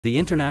The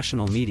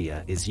international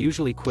media is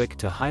usually quick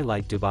to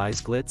highlight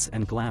Dubai's glitz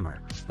and glamour,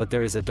 but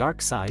there is a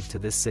dark side to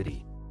this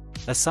city.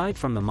 Aside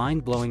from the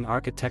mind-blowing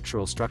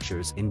architectural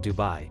structures in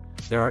Dubai,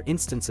 there are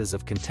instances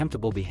of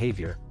contemptible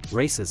behavior,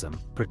 racism,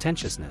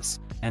 pretentiousness,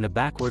 and a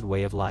backward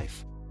way of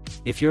life.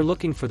 If you're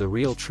looking for the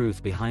real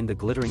truth behind the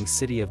glittering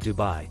city of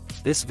Dubai,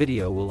 this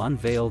video will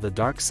unveil the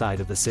dark side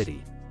of the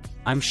city.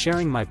 I'm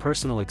sharing my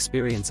personal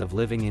experience of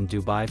living in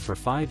Dubai for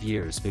 5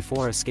 years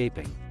before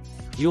escaping.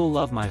 You'll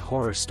love my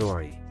horror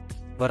story.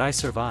 But I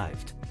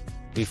survived.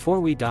 Before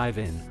we dive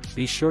in,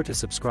 be sure to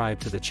subscribe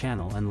to the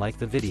channel and like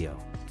the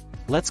video.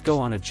 Let's go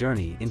on a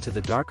journey into the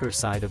darker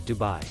side of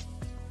Dubai.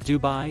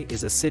 Dubai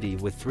is a city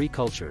with 3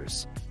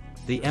 cultures.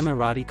 The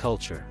Emirati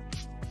culture.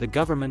 The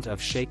government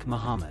of Sheikh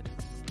Mohammed.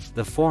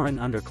 The foreign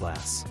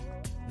underclass.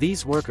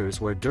 These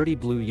workers wear dirty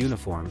blue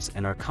uniforms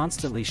and are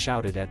constantly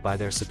shouted at by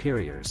their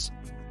superiors.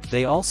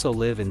 They also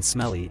live in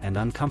smelly and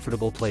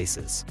uncomfortable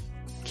places.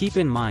 Keep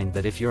in mind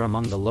that if you're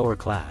among the lower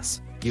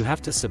class, you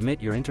have to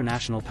submit your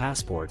international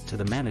passport to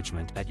the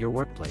management at your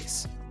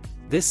workplace.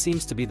 This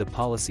seems to be the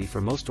policy for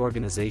most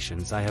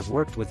organizations I have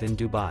worked with in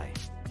Dubai.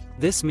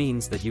 This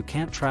means that you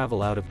can't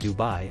travel out of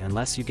Dubai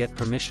unless you get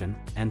permission,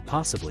 and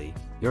possibly,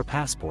 your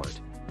passport.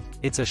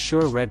 It's a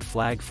sure red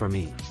flag for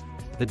me.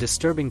 The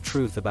disturbing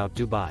truth about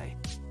Dubai.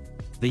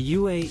 The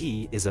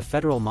UAE is a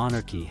federal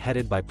monarchy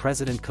headed by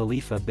President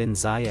Khalifa bin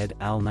Zayed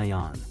Al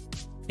Nahyan.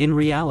 In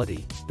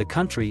reality, the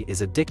country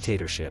is a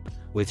dictatorship,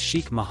 with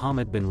Sheikh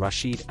Mohammed bin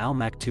Rashid Al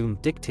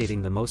Maktoum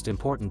dictating the most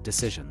important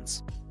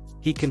decisions.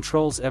 He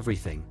controls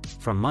everything,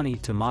 from money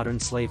to modern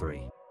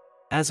slavery.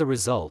 As a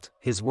result,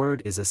 his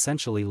word is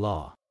essentially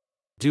law.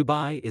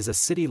 Dubai is a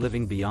city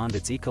living beyond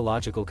its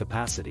ecological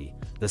capacity.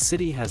 The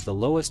city has the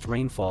lowest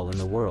rainfall in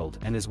the world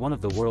and is one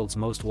of the world's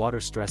most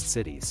water-stressed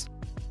cities.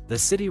 The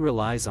city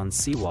relies on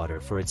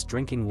seawater for its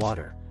drinking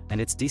water, and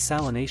its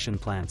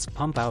desalination plants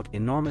pump out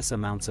enormous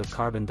amounts of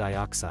carbon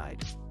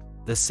dioxide.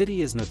 The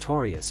city is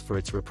notorious for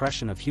its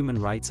repression of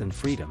human rights and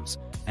freedoms,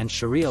 and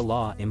Sharia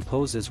law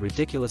imposes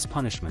ridiculous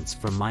punishments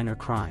for minor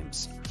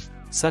crimes,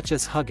 such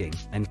as hugging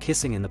and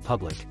kissing in the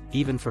public,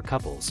 even for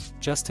couples,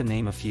 just to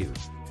name a few.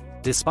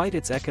 Despite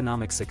its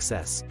economic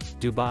success,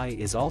 Dubai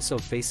is also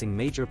facing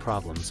major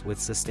problems with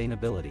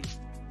sustainability.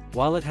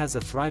 While it has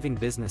a thriving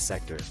business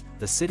sector,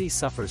 the city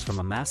suffers from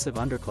a massive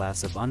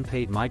underclass of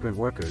unpaid migrant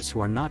workers who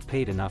are not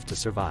paid enough to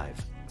survive.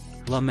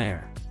 La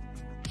Mer.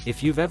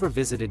 If you've ever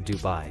visited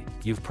Dubai,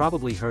 you've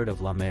probably heard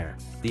of La Mer,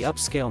 the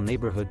upscale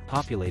neighborhood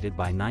populated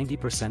by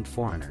 90%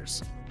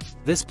 foreigners.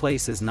 This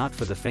place is not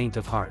for the faint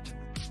of heart.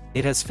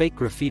 It has fake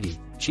graffiti,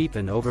 cheap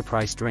and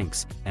overpriced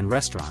drinks, and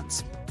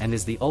restaurants, and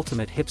is the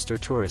ultimate hipster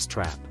tourist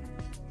trap.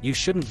 You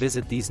shouldn't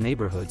visit these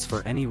neighborhoods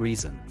for any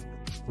reason.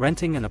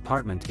 Renting an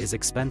apartment is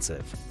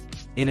expensive.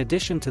 In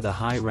addition to the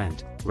high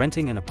rent,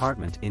 renting an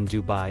apartment in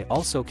Dubai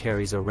also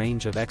carries a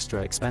range of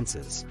extra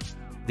expenses.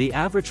 The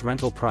average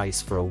rental price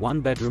for a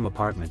 1-bedroom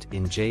apartment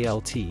in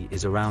JLT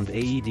is around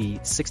AED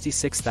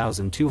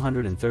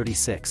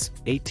 66,236,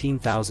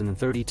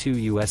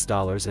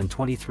 $18,032 and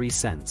 23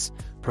 cents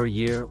per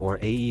year, or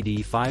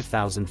AED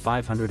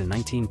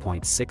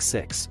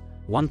 5,519.66,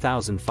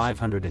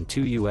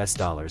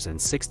 $1,502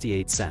 and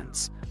 68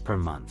 cents per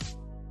month.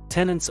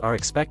 Tenants are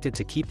expected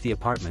to keep the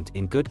apartment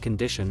in good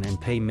condition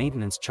and pay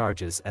maintenance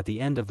charges at the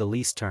end of the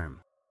lease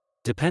term.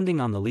 Depending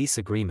on the lease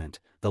agreement,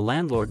 the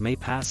landlord may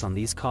pass on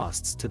these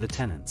costs to the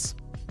tenants.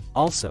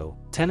 Also,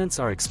 tenants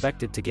are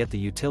expected to get the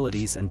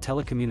utilities and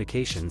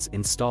telecommunications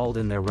installed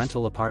in their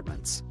rental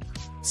apartments.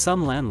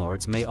 Some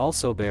landlords may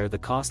also bear the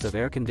cost of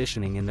air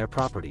conditioning in their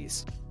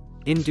properties.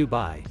 In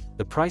Dubai,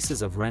 the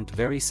prices of rent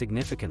vary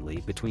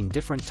significantly between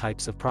different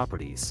types of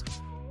properties.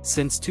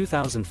 Since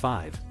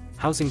 2005,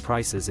 housing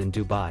prices in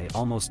Dubai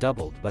almost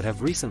doubled but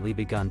have recently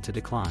begun to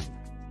decline.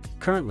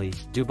 Currently,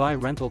 Dubai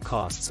rental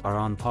costs are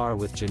on par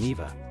with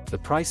Geneva. The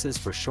prices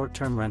for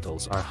short-term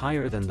rentals are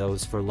higher than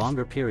those for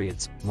longer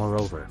periods.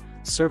 Moreover,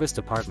 serviced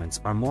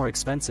apartments are more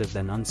expensive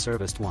than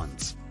unserviced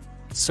ones.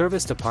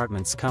 Serviced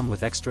apartments come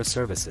with extra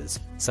services,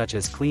 such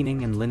as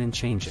cleaning and linen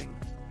changing.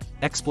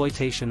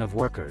 Exploitation of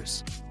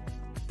workers.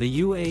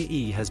 The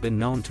UAE has been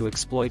known to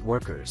exploit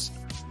workers.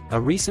 A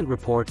recent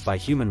report by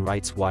Human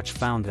Rights Watch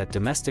found that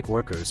domestic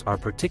workers are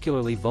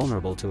particularly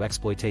vulnerable to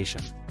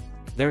exploitation.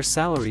 Their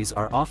salaries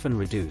are often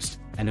reduced,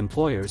 and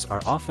employers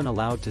are often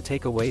allowed to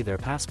take away their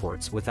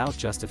passports without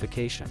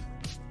justification.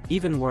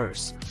 Even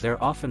worse,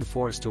 they're often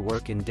forced to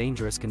work in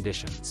dangerous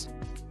conditions.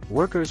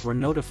 Workers were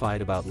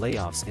notified about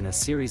layoffs in a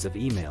series of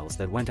emails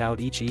that went out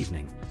each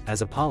evening.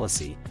 As a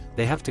policy,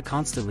 they have to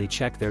constantly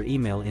check their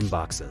email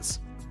inboxes.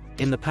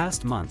 In the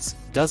past months,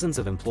 dozens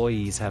of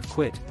employees have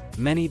quit,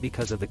 many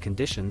because of the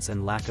conditions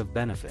and lack of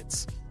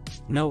benefits.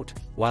 Note,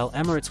 while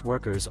Emirates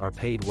workers are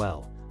paid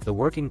well, the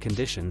working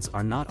conditions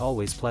are not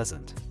always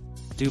pleasant.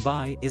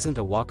 Dubai isn't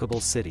a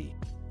walkable city.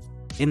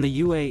 In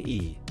the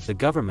UAE, the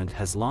government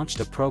has launched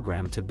a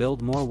program to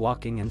build more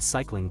walking and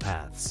cycling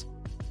paths.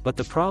 But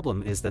the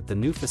problem is that the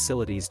new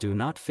facilities do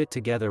not fit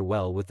together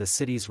well with the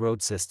city's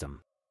road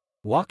system.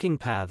 Walking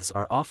paths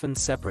are often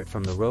separate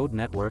from the road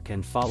network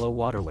and follow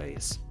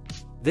waterways.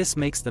 This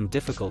makes them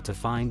difficult to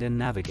find and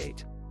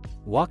navigate.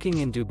 Walking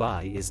in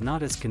Dubai is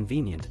not as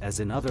convenient as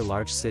in other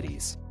large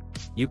cities.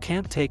 You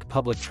can't take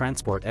public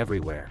transport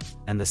everywhere,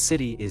 and the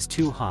city is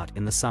too hot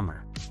in the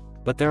summer.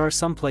 But there are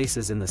some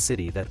places in the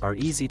city that are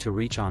easy to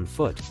reach on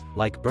foot,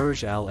 like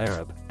Burj Al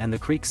Arab and the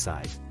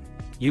Creekside.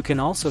 You can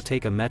also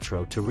take a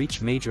metro to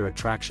reach major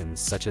attractions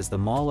such as the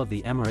Mall of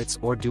the Emirates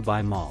or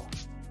Dubai Mall.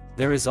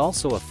 There is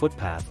also a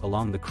footpath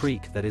along the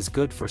creek that is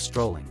good for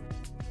strolling.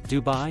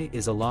 Dubai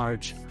is a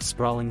large,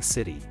 sprawling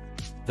city.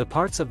 The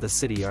parts of the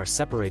city are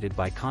separated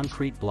by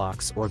concrete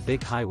blocks or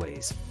big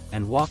highways,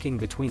 and walking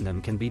between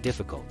them can be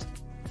difficult.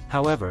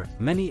 However,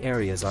 many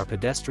areas are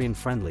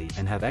pedestrian-friendly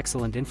and have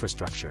excellent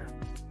infrastructure.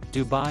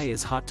 Dubai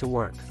is hot to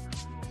work.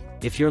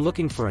 If you're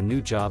looking for a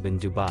new job in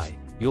Dubai,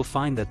 you'll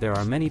find that there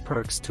are many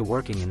perks to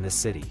working in this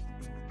city.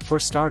 For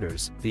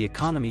starters, the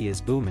economy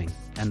is booming,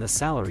 and the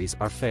salaries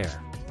are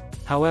fair.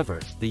 However,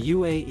 the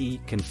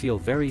UAE can feel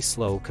very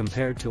slow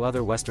compared to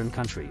other Western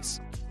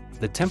countries.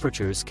 The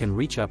temperatures can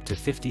reach up to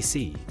 50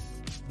 C.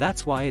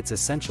 That's why it's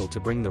essential to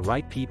bring the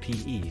right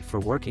PPE for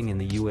working in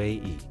the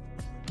UAE.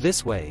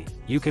 This way,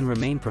 you can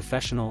remain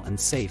professional and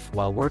safe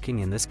while working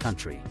in this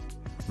country.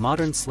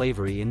 Modern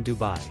slavery in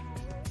Dubai.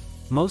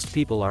 Most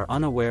people are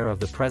unaware of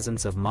the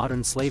presence of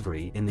modern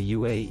slavery in the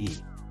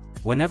UAE.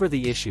 Whenever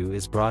the issue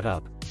is brought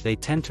up, they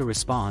tend to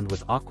respond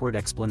with awkward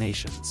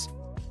explanations.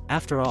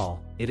 After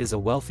all, it is a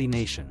wealthy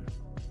nation.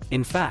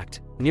 In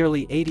fact,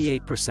 nearly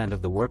 88%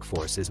 of the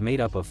workforce is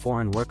made up of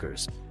foreign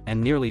workers,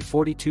 and nearly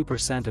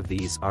 42% of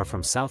these are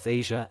from South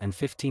Asia and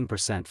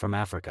 15% from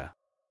Africa.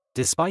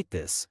 Despite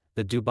this,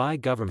 the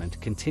Dubai government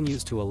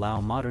continues to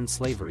allow modern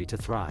slavery to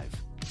thrive.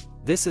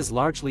 This is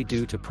largely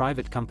due to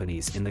private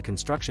companies in the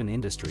construction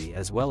industry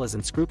as well as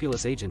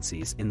unscrupulous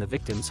agencies in the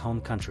victims'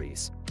 home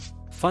countries.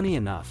 Funny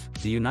enough,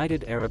 the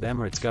United Arab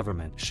Emirates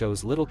government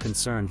shows little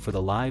concern for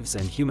the lives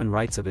and human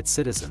rights of its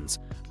citizens,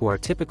 who are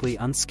typically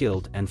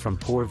unskilled and from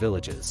poor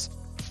villages.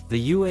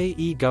 The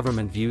UAE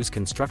government views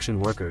construction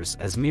workers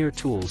as mere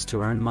tools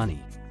to earn money.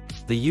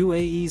 The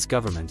UAE's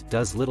government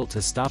does little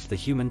to stop the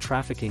human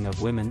trafficking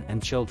of women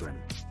and children.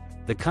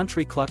 The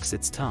country clucks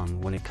its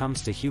tongue when it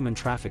comes to human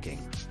trafficking,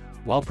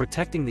 while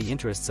protecting the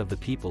interests of the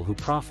people who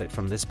profit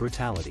from this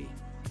brutality.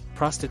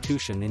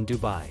 Prostitution in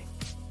Dubai.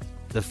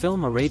 The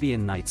film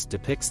Arabian Nights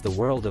depicts the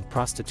world of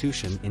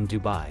prostitution in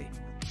Dubai.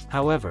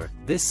 However,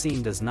 this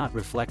scene does not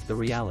reflect the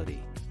reality.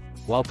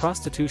 While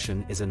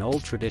prostitution is an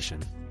old tradition,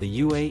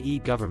 the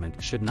UAE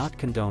government should not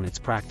condone its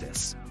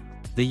practice.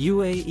 The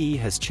UAE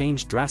has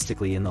changed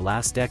drastically in the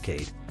last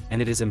decade,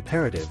 and it is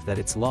imperative that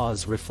its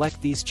laws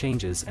reflect these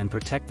changes and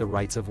protect the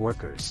rights of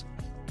workers.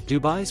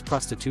 Dubai's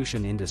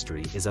prostitution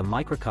industry is a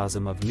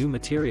microcosm of new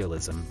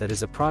materialism that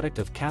is a product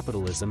of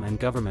capitalism and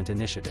government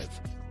initiative.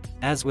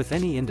 As with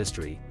any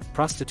industry,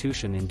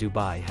 prostitution in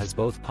Dubai has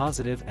both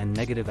positive and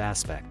negative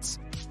aspects.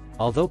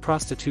 Although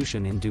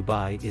prostitution in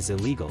Dubai is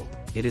illegal,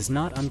 it is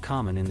not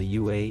uncommon in the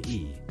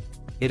UAE.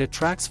 It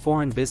attracts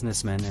foreign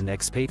businessmen and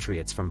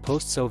expatriates from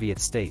post-Soviet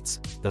states,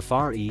 the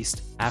Far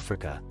East,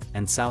 Africa,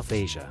 and South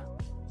Asia.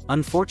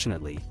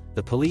 Unfortunately,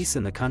 the police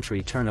in the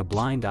country turn a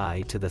blind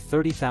eye to the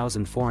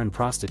 30,000 foreign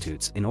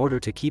prostitutes in order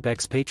to keep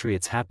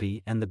expatriates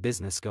happy and the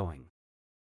business going.